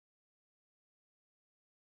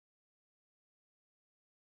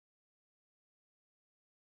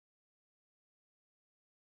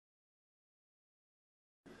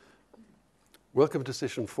Welcome to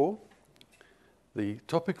session 4. The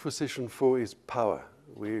topic for session 4 is power.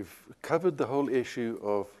 We've covered the whole issue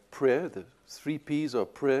of prayer. The 3 P's are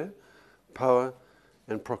prayer, power,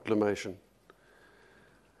 and proclamation.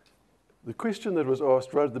 The question that was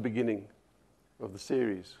asked right at the beginning of the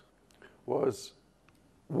series was,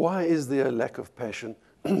 why is there a lack of passion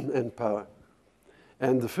and power?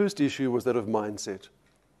 And the first issue was that of mindset.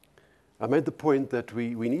 I made the point that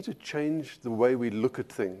we need to change the way we look at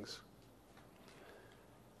things.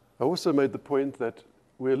 I also made the point that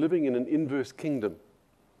we're living in an inverse kingdom.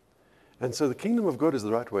 And so the kingdom of God is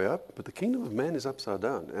the right way up, but the kingdom of man is upside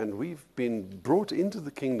down. And we've been brought into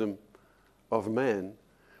the kingdom of man.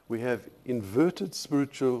 We have inverted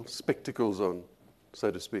spiritual spectacles on,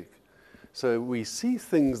 so to speak. So we see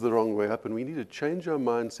things the wrong way up, and we need to change our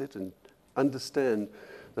mindset and understand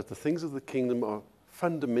that the things of the kingdom are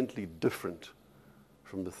fundamentally different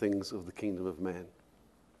from the things of the kingdom of man.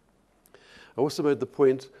 I also made the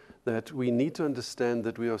point that we need to understand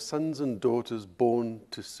that we are sons and daughters born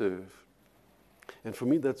to serve. And for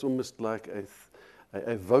me, that's almost like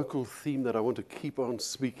a vocal theme that I want to keep on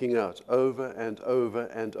speaking out over and over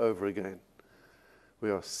and over again.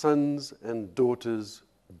 We are sons and daughters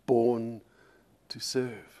born to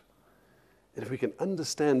serve. And if we can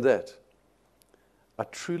understand that, I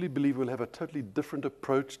truly believe we'll have a totally different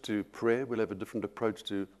approach to prayer, we'll have a different approach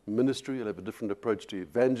to ministry, we'll have a different approach to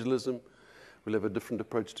evangelism, we'll have a different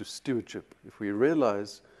approach to stewardship. If we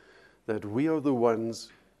realize that we are the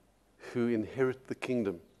ones who inherit the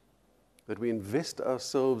kingdom, that we invest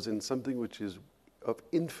ourselves in something which is of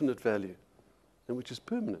infinite value and which is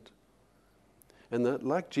permanent. And that,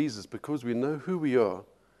 like Jesus, because we know who we are,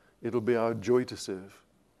 it'll be our joy to serve.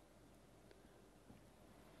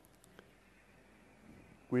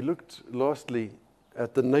 We looked lastly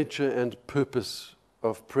at the nature and purpose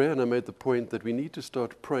of prayer, and I made the point that we need to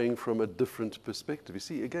start praying from a different perspective. You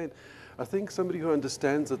see, again, I think somebody who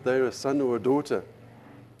understands that they're a son or a daughter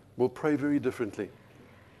will pray very differently.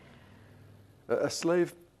 A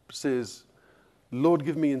slave says, Lord,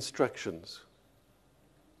 give me instructions.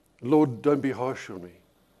 Lord, don't be harsh on me.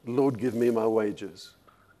 Lord, give me my wages.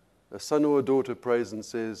 A son or a daughter prays and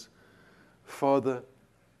says, Father,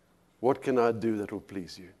 what can I do that will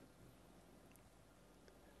please you?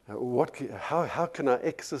 How can I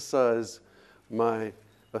exercise my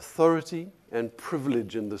authority and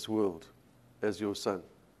privilege in this world as your son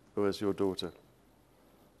or as your daughter?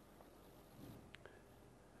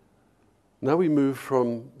 Now we move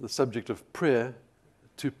from the subject of prayer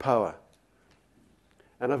to power.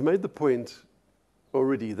 And I've made the point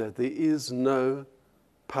already that there is no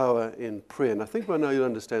power in prayer. And I think by now you'll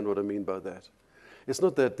understand what I mean by that. It's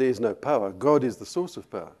not that there is no power. God is the source of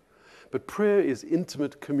power. But prayer is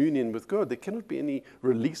intimate communion with God. There cannot be any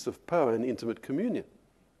release of power in intimate communion.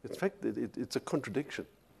 In fact, it's a contradiction.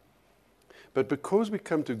 But because we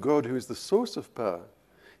come to God, who is the source of power,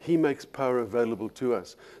 He makes power available to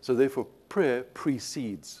us. So therefore, prayer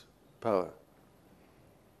precedes power.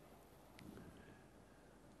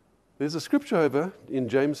 There's a scripture, however, in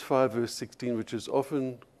James 5, verse 16, which is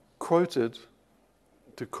often quoted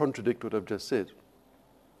to contradict what I've just said.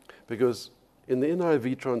 Because in the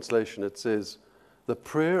NIV translation, it says, the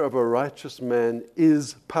prayer of a righteous man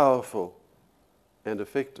is powerful and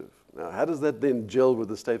effective. Now, how does that then gel with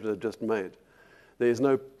the statement I've just made? There is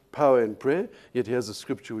no power in prayer, yet he has a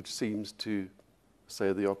scripture which seems to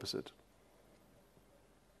say the opposite.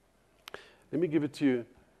 Let me give it to you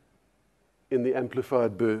in the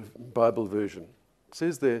Amplified Bible version. It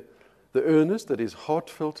says there, the earnest, that is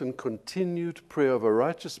heartfelt and continued prayer of a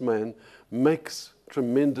righteous man makes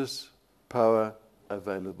tremendous power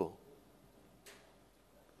available.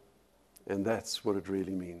 And that's what it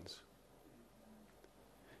really means.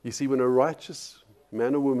 You see, when a righteous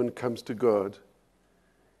man or woman comes to God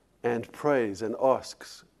and prays and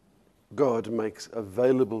asks, God makes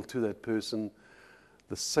available to that person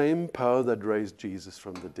the same power that raised Jesus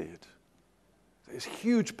from the dead. There's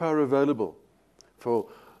huge power available for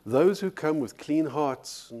those who come with clean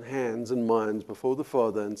hearts and hands and minds before the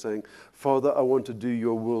Father and saying, Father, I want to do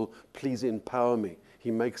your will, please empower me. He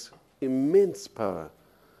makes immense power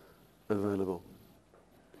available.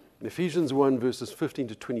 In Ephesians 1, verses 15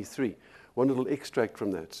 to 23, one little extract from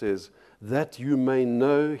that says, that you may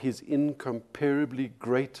know his incomparably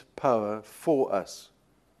great power for us.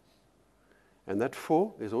 And that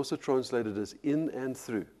for is also translated as in and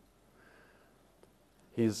through.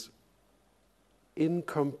 His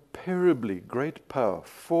incomparably great power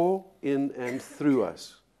for, in, and through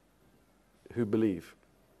us who believe.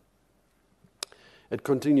 It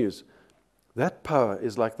continues, that power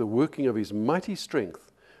is like the working of his mighty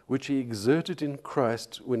strength, which he exerted in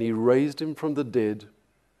Christ when he raised him from the dead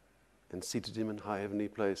and seated him in high heavenly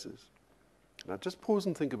places. Now just pause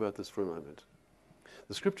and think about this for a moment.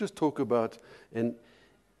 The scriptures talk about an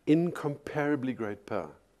incomparably great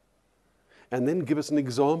power, and then give us an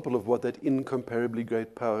example of what that incomparably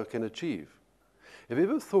great power can achieve. Have you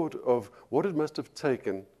ever thought of what it must have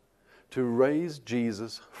taken to raise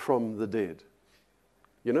Jesus from the dead?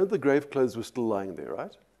 You know the grave clothes were still lying there,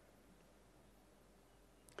 right?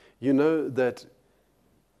 You know that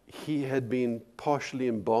he had been partially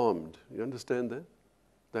embalmed. You understand that?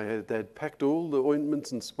 They had packed all the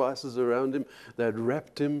ointments and spices around him. They had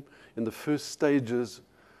wrapped him in the first stages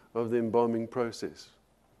of the embalming process.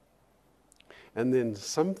 And then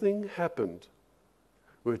something happened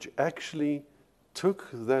which actually took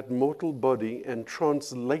that mortal body and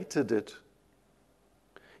translated it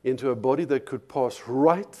into a body that could pass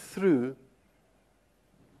right through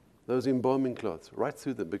those embalming cloths, right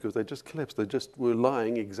through them, because they just collapsed. They just were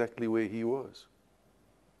lying exactly where he was.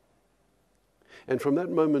 And from that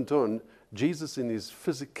moment on, Jesus in his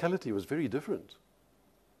physicality was very different.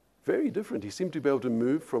 Very different. He seemed to be able to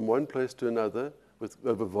move from one place to another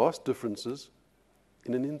over vast differences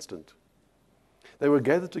in an instant. They were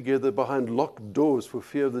gathered together behind locked doors for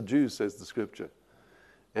fear of the Jews, says the scripture.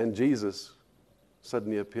 And Jesus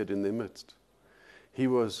suddenly appeared in their midst. He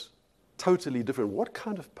was totally different. What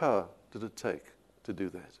kind of power did it take to do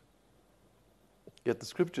that? Yet the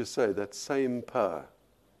scriptures say that same power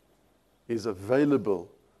is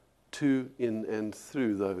available to, in, and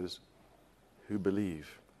through those who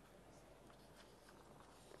believe.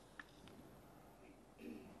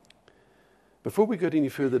 Before we get any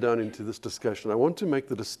further down into this discussion, I want to make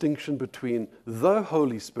the distinction between the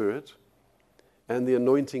Holy Spirit and the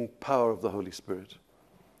anointing power of the Holy Spirit.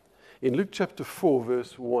 In Luke chapter 4,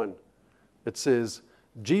 verse 1, it says,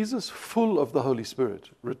 Jesus, full of the Holy Spirit,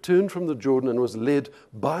 returned from the Jordan and was led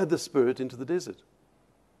by the Spirit into the desert.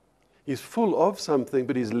 He's full of something,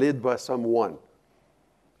 but he's led by someone.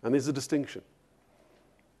 And there's a distinction.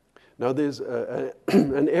 Now, there's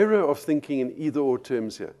an error of thinking in either or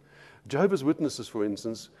terms here. Jehovah's Witnesses, for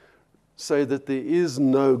instance, say that there is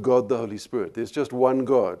no God, the Holy Spirit. There's just one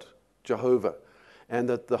God, Jehovah, and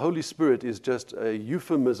that the Holy Spirit is just a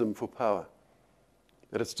euphemism for power,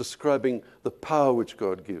 that it's describing the power which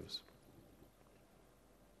God gives.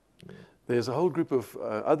 There's a whole group of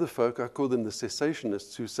other folk, I call them the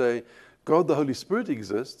cessationists, who say God, the Holy Spirit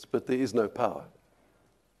exists, but there is no power.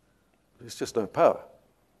 There's just no power.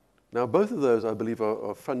 Now, both of those, I believe,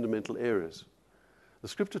 are fundamental errors. The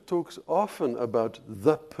scripture talks often about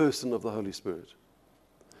the person of the Holy Spirit.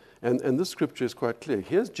 And this scripture is quite clear.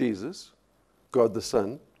 Here's Jesus, God the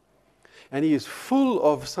Son, and he is full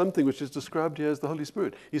of something which is described here as the Holy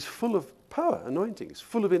Spirit. He's full of power, anointing. He's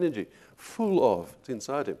full of energy, it's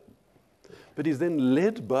inside him. But he's then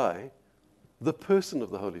led by the person of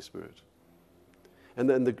the Holy Spirit. And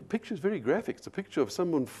then the picture is very graphic. It's a picture of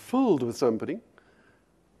someone filled with something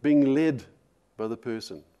being led by the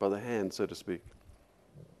person, by the hand, so to speak.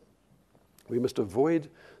 We must avoid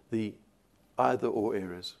the either-or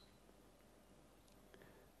errors.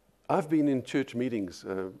 I've been in church meetings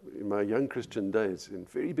in my young Christian days, in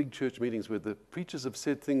very big church meetings where the preachers have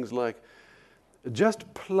said things like,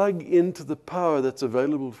 just plug into the power that's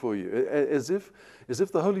available for you, as if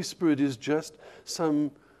the Holy Spirit is just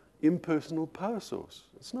some impersonal power source.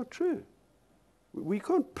 It's not true. We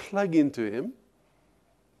can't plug into him.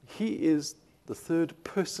 He is the third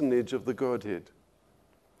personage of the Godhead.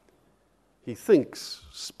 He thinks,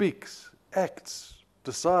 speaks, acts,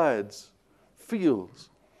 decides, feels.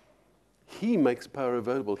 He makes power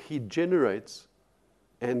available. He generates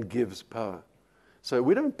and gives power. So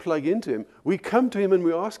we don't plug into him. We come to him and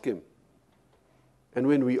we ask him. And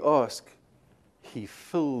when we ask, he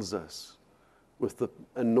fills us with the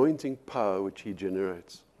anointing power which he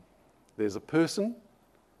generates. There's a person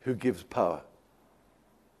who gives power.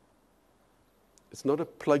 It's not a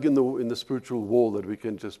plug in the spiritual wall that we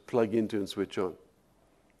can just plug into and switch on.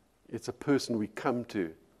 It's a person we come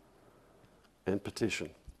to and petition.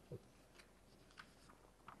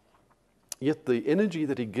 Yet the energy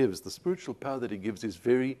that he gives, the spiritual power that he gives, is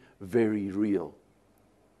very, very real.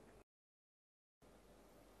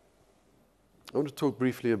 I want to talk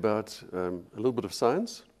briefly about a little bit of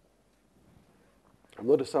science. I'm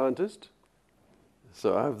not a scientist,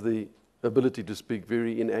 so I have the ability to speak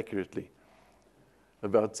very inaccurately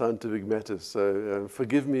about scientific matters. So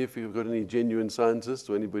forgive me if you've got any genuine scientists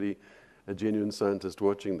or anybody, a genuine scientist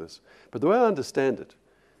watching this. But the way I understand it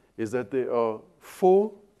is that there are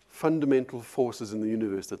 4 fundamental forces in the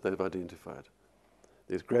universe that they've identified.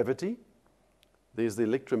 There's gravity, There's the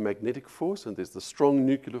electromagnetic force, and there's the strong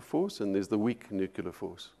nuclear force, and there's the weak nuclear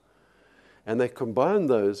force. And they combine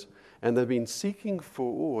those, and they've been seeking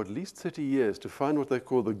for at least 30 years to find what they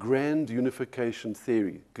call the grand unification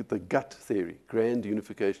theory, the gut theory, grand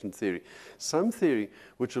unification theory. Some theory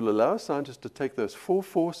which will allow scientists to take those four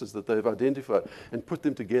forces that they've identified and put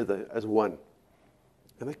them together as one.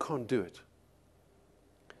 And they can't do it.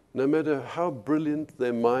 No matter how brilliant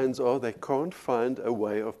their minds are, they can't find a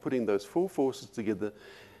way of putting those four forces together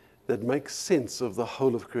that makes sense of the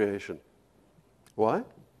whole of creation. Why?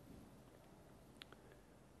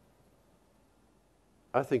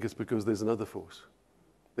 I think it's because there's another force.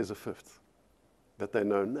 There's a fifth that they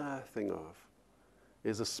know nothing of.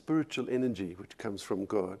 There's a spiritual energy which comes from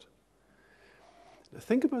God. Now,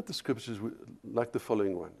 think about the scriptures like the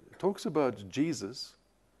following one. It talks about Jesus,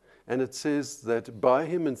 and it says that by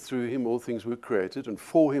him and through him all things were created, and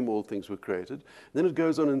for him all things were created. Then it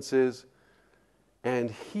goes on and says,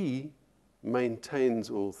 and he maintains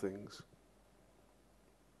all things.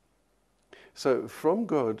 So from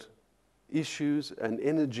God issues an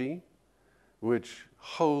energy which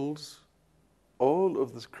holds all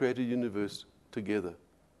of this created universe together.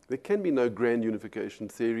 There can be no grand unification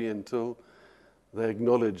theory until they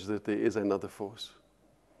acknowledge that there is another force.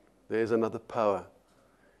 There is another power.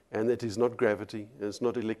 And it is not gravity, and it's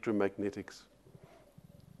not electromagnetics.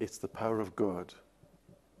 It's the power of God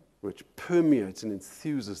which permeates and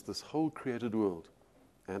enthuses this whole created world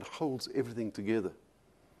and holds everything together.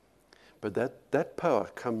 But that power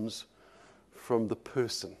comes from the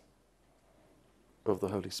person of the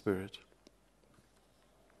Holy Spirit.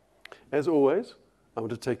 As always, I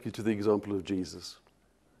want to take you to the example of Jesus.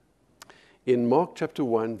 In Mark chapter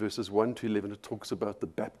 1, verses 1 to 11, it talks about the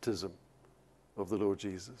baptism of the Lord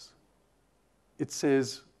Jesus. It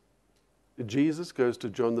says, Jesus goes to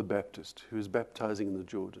John the Baptist, who is baptizing in the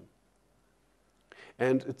Jordan.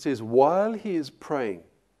 And it says, while he is praying,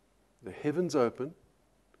 the heavens open,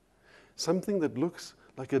 something that looks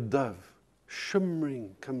like a dove,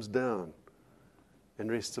 shimmering, comes down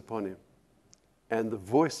and rests upon him. And the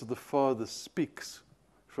voice of the Father speaks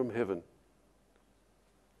from heaven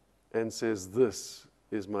and says, this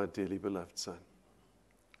is my dearly beloved Son,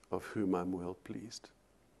 of whom I'm well pleased.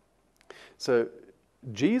 So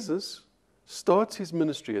Jesus starts his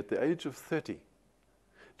ministry at the age of 30.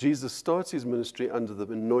 Jesus starts his ministry under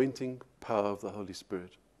the anointing power of the Holy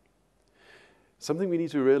Spirit. Something we need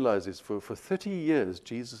to realize is for 30 years,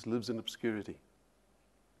 Jesus lives in obscurity.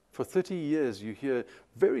 For 30 years, you hear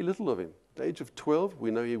very little of him. At the age of 12, we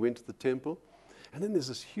know he went to the temple. And then there's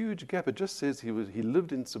this huge gap. It just says he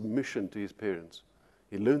lived in submission to his parents.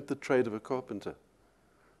 He learned the trade of a carpenter.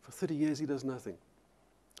 For 30 years, he does nothing.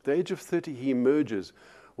 At the age of 30, he emerges.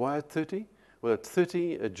 Why at 30? Well, at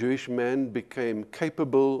 30, a Jewish man became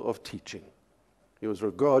capable of teaching. He was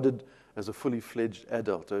regarded as a fully fledged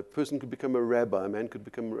adult. A person could become a rabbi. A man could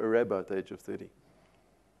become a rabbi at the age of 30.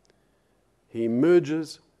 He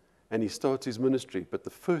emerges and he starts his ministry. But the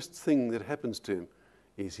first thing that happens to him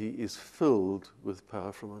is he is filled with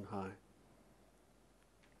power from on high.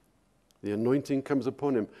 The anointing comes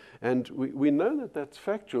upon him. And we know that that's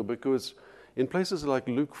factual because in places like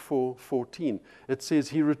Luke 4:14, it says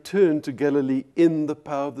he returned to Galilee in the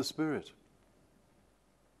power of the Spirit.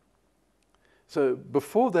 So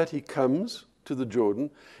before that, he comes to the Jordan,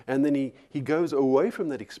 and then he goes away from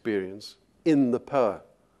that experience in the power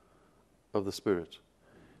of the Spirit.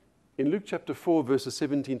 In Luke chapter 4, verses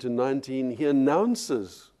 17 to 19, he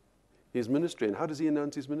announces his ministry. And how does he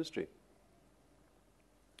announce his ministry?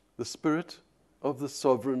 The Spirit of the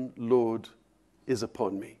sovereign Lord is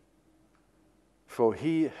upon me, for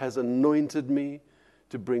he has anointed me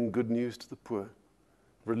to bring good news to the poor,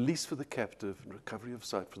 release for the captive, and recovery of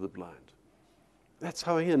sight for the blind. That's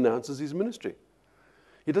how he announces his ministry.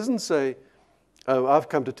 He doesn't say, oh, I've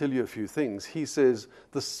come to tell you a few things. He says,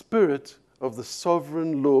 the Spirit of the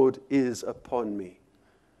sovereign Lord is upon me,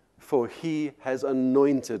 for he has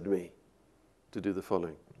anointed me to do the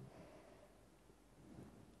following.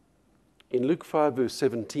 In Luke 5, verse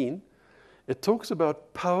 17, it talks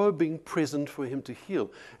about power being present for him to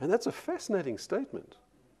heal. And that's a fascinating statement.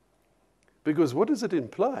 Because what does it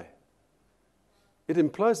imply? It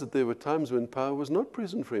implies that there were times when power was not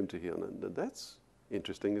present for him to heal. And that's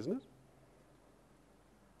interesting, isn't it?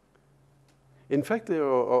 In fact, there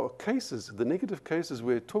are cases, the negative cases,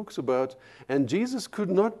 where it talks about, and Jesus could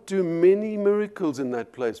not do many miracles in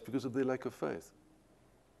that place because of their lack of faith.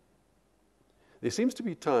 There seems to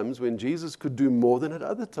be times when Jesus could do more than at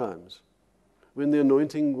other times, when the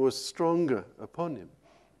anointing was stronger upon him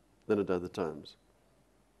than at other times.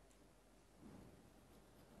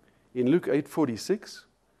 In Luke 8:46,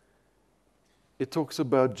 it talks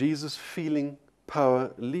about Jesus feeling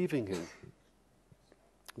power leaving him.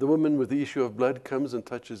 The woman with the issue of blood comes and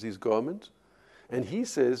touches his garment, and he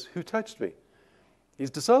says, "Who touched me?" His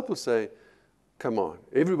disciples say, "Come on,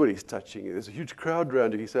 everybody's touching you. There's a huge crowd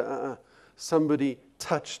around you." He said, somebody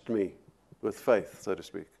touched me with faith, so to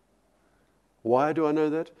speak. Why do I know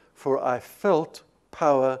that? For I felt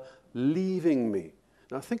power leaving me.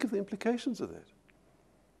 Now think of the implications of that.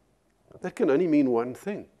 That can only mean one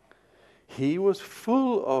thing. He was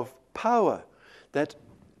full of power that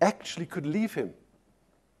actually could leave him.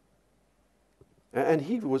 And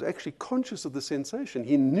he was actually conscious of the sensation.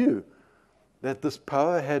 He knew that this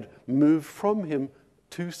power had moved from him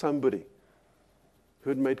to somebody who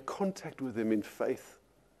had made contact with him in faith,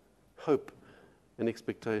 hope, and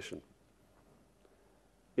expectation.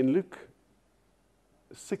 In Luke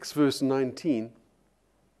 6, verse 19,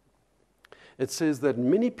 it says that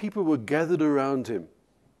many people were gathered around him,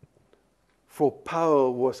 for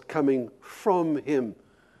power was coming from him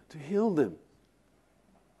to heal them.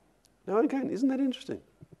 Now again, isn't that interesting?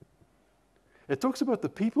 It talks about the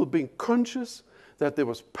people being conscious that there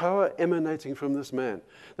was power emanating from this man.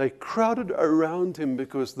 They crowded around him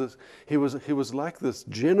because he was like this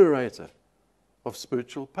generator of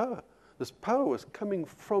spiritual power. This power was coming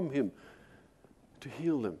from him to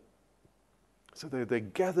heal them. So they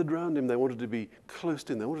gathered around him. They wanted to be close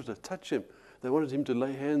to him. They wanted to touch him. They wanted him to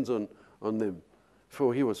lay hands on them,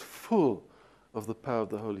 for he was full of the power of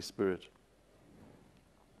the Holy Spirit.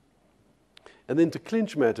 And then to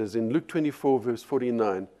clinch matters, in Luke 24, verse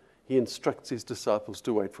 49, he instructs his disciples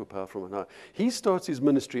to wait for power from on high. He starts his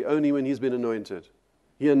ministry only when he's been anointed.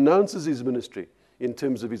 He announces his ministry in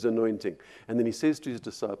terms of his anointing. And then he says to his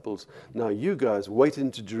disciples, "Now you guys wait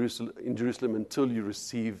in Jerusalem until you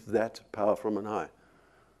receive that power from on high."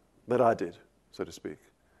 That I did, so to speak.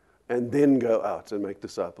 And then go out and make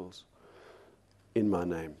disciples in my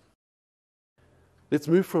name. Let's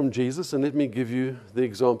move from Jesus, and let me give you the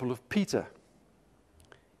example of Peter.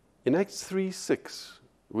 In Acts 3:6,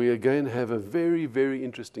 we again have a very, very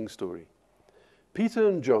interesting story. Peter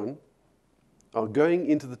and John are going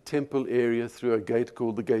into the temple area through a gate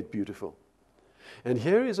called the Gate Beautiful. And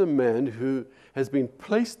here is a man who has been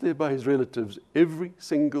placed there by his relatives every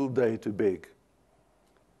single day to beg.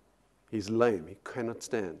 He's lame. He cannot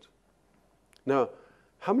stand. Now,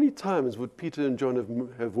 how many times would Peter and John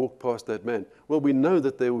have walked past that man? Well, we know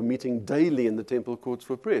that they were meeting daily in the temple courts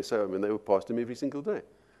for prayer. So, they were past him every single day.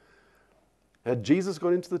 Had Jesus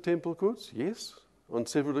gone into the temple courts? Yes, on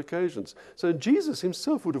several occasions. So Jesus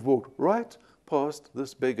himself would have walked right past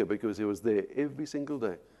this beggar because he was there every single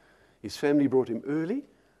day. His family brought him early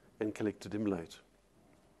and collected him late.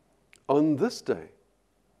 On this day,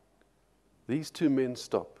 these two men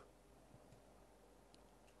stop.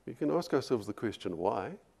 We can ask ourselves the question,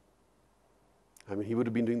 why? He would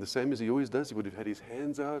have been doing the same as he always does. He would have had his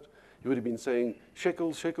hands out. He would have been saying,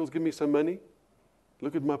 "Shekels, shekels, give me some money.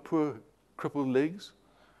 Look at my poor crippled legs."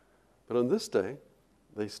 But on this day,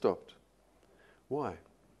 they stopped. Why?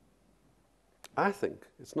 I think,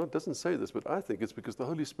 doesn't say this, but I think it's because the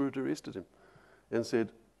Holy Spirit arrested him and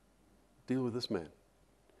said, "Deal with this man."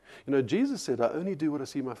 Jesus said, "I only do what I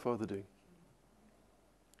see my Father doing."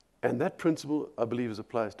 And that principle, I believe,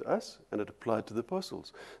 applies to us, and it applied to the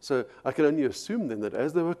apostles. So I can only assume then that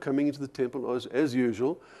as they were coming into the temple, as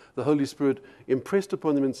usual, the Holy Spirit impressed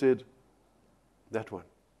upon them and said, "That one."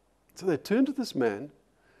 So they turn to this man,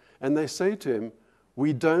 and they say to him,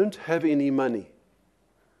 "We don't have any money.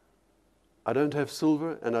 I don't have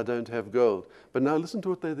silver, and I don't have gold." But now listen to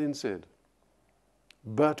what they then said.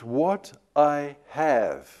 "But what I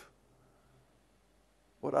have,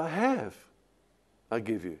 I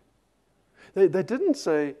give you." They didn't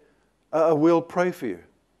say, "I will pray for you."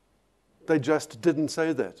 They just didn't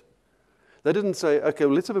say that. They didn't say, "Okay,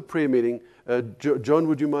 well, let's have a prayer meeting. John,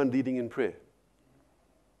 would you mind leading in prayer?"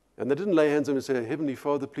 And they didn't lay hands on him and say, "Heavenly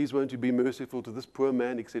Father, please won't you be merciful to this poor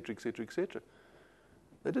man," etc., etc., etc.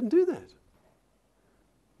 They didn't do that.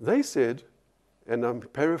 They said, and I'm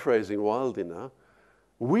paraphrasing wildly now,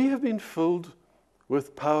 "We have been filled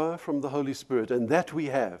with power from the Holy Spirit, and that we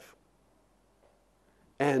have.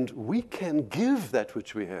 And we can give that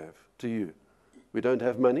which we have to you. We don't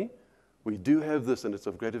have money. We do have this, and it's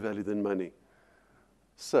of greater value than money.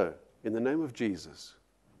 So, in the name of Jesus,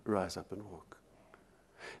 rise up and walk."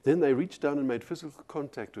 Then they reached down and made physical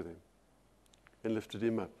contact with him and lifted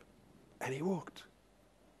him up. And he walked.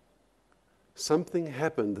 Something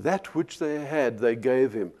happened. That which they had, they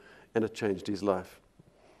gave him, and it changed his life.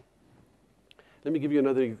 Let me give you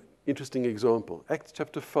another interesting example. Acts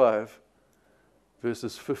chapter 5,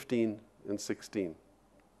 verses 15 and 16.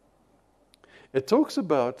 It talks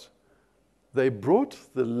about They brought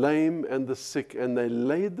the lame and the sick and they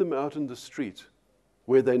laid them out in the street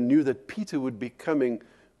where they knew that Peter would be coming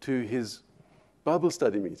to his Bible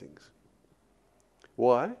study meetings.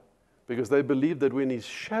 Why? Because they believed that when his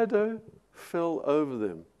shadow fell over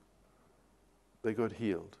them, they got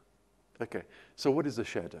healed. Okay, so what is a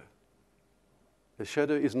shadow? A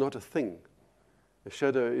shadow is not a thing. A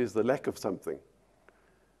shadow is the lack of something.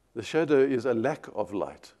 The shadow is a lack of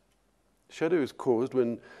light. Shadow is caused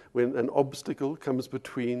when an obstacle comes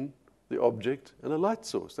between the object and a light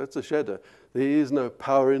source. That's a shadow. There is no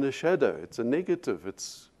power in a shadow. It's a negative. The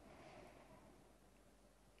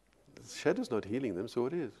shadow's not healing them, so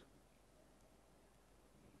what is?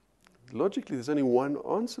 Logically, there's only one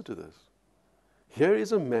answer to this. Here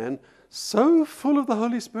is a man so full of the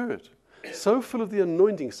Holy Spirit, so full of the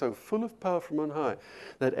anointing, so full of power from on high,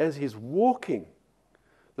 that as he's walking,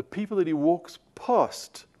 the people that he walks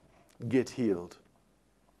past get healed.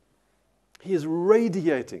 He is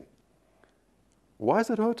radiating. Why is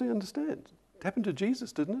that hard to understand? It happened to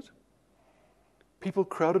Jesus, didn't it? People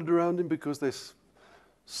crowded around him because they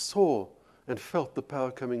saw and felt the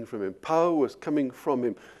power coming from him. Power was coming from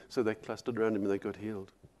him, so they clustered around him and they got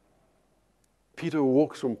healed. Peter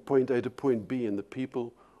walks from point A to point B, and the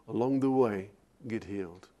people along the way get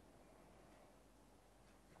healed.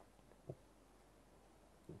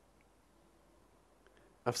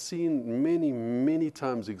 I've seen many, many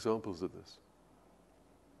times examples of this.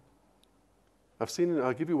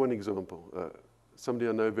 I'll give you one example. Somebody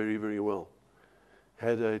I know very, very well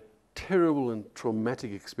had a terrible and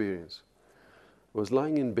traumatic experience. Was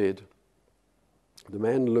lying in bed. The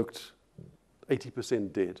man looked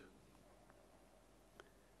 80% dead.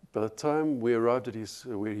 By the time we arrived at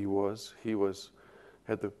where he was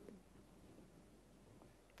had the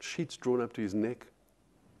sheets drawn up to his neck,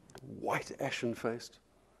 white, ashen-faced,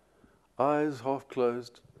 eyes half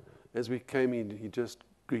closed. As we came in, he just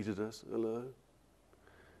greeted us, hello.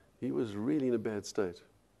 He was really in a bad state.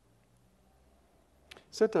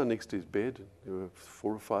 Sat down next to his bed. There were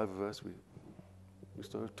 4 or 5 of us. We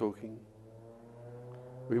started talking.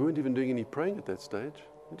 We weren't even doing any praying at that stage.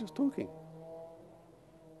 We were just talking.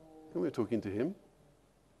 And we were talking to him.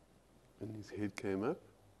 And his head came up.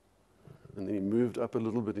 And then he moved up a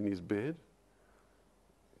little bit in his bed.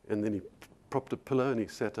 And then he propped a pillow and he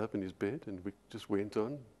sat up in his bed. And we just went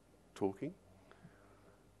on talking.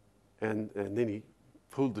 And then he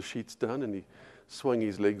pulled the sheets down and he swung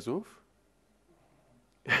his legs off.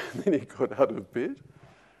 And then he got out of bed.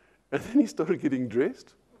 And then he started getting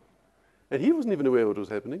dressed. And he wasn't even aware what was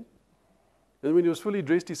happening. And when he was fully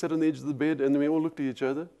dressed, he sat on the edge of the bed, and then we all looked at each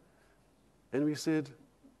other. And we said,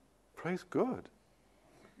 praise God.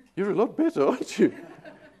 You're a lot better, aren't you?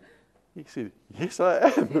 He said, yes,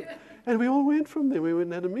 I am. And we all went from there. We went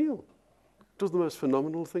and had a meal. It was the most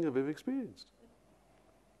phenomenal thing I've ever experienced.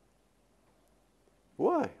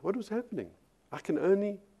 Why? What was happening? I can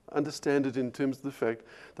only understand it in terms of the fact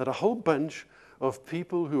that a whole bunch of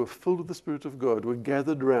people who were filled with the Spirit of God were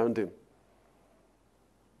gathered around him.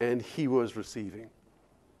 And he was receiving.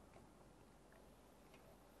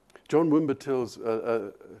 John Wimber tells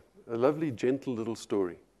a lovely, gentle little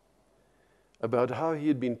story about how he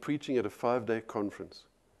had been preaching at a 5-day conference.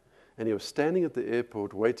 And he was standing at the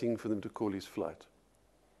airport waiting for them to call his flight.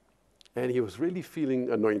 And he was really feeling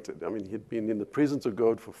anointed. I mean, he had been in the presence of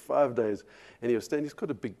God for 5 days. And he was standing,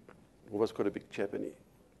 was quite a big chap. And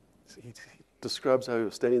he describes how he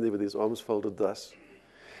was standing there with his arms folded thus.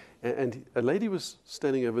 And a lady was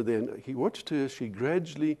standing over there, and he watched her as she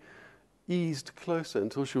gradually eased closer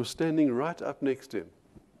until she was standing right up next to him.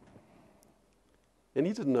 And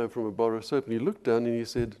he didn't know from a bar of soap, and he looked down and he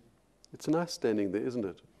said, it's nice standing there, isn't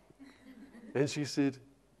it? And she said,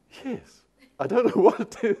 yes. I don't know what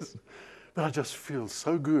it is, but I just feel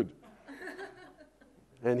so good.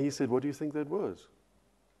 And he said, what do you think that was?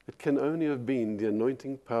 It can only have been the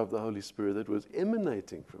anointing power of the Holy Spirit that was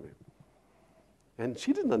emanating from him. And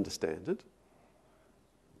she didn't understand it.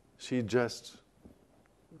 She just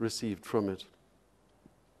received from it.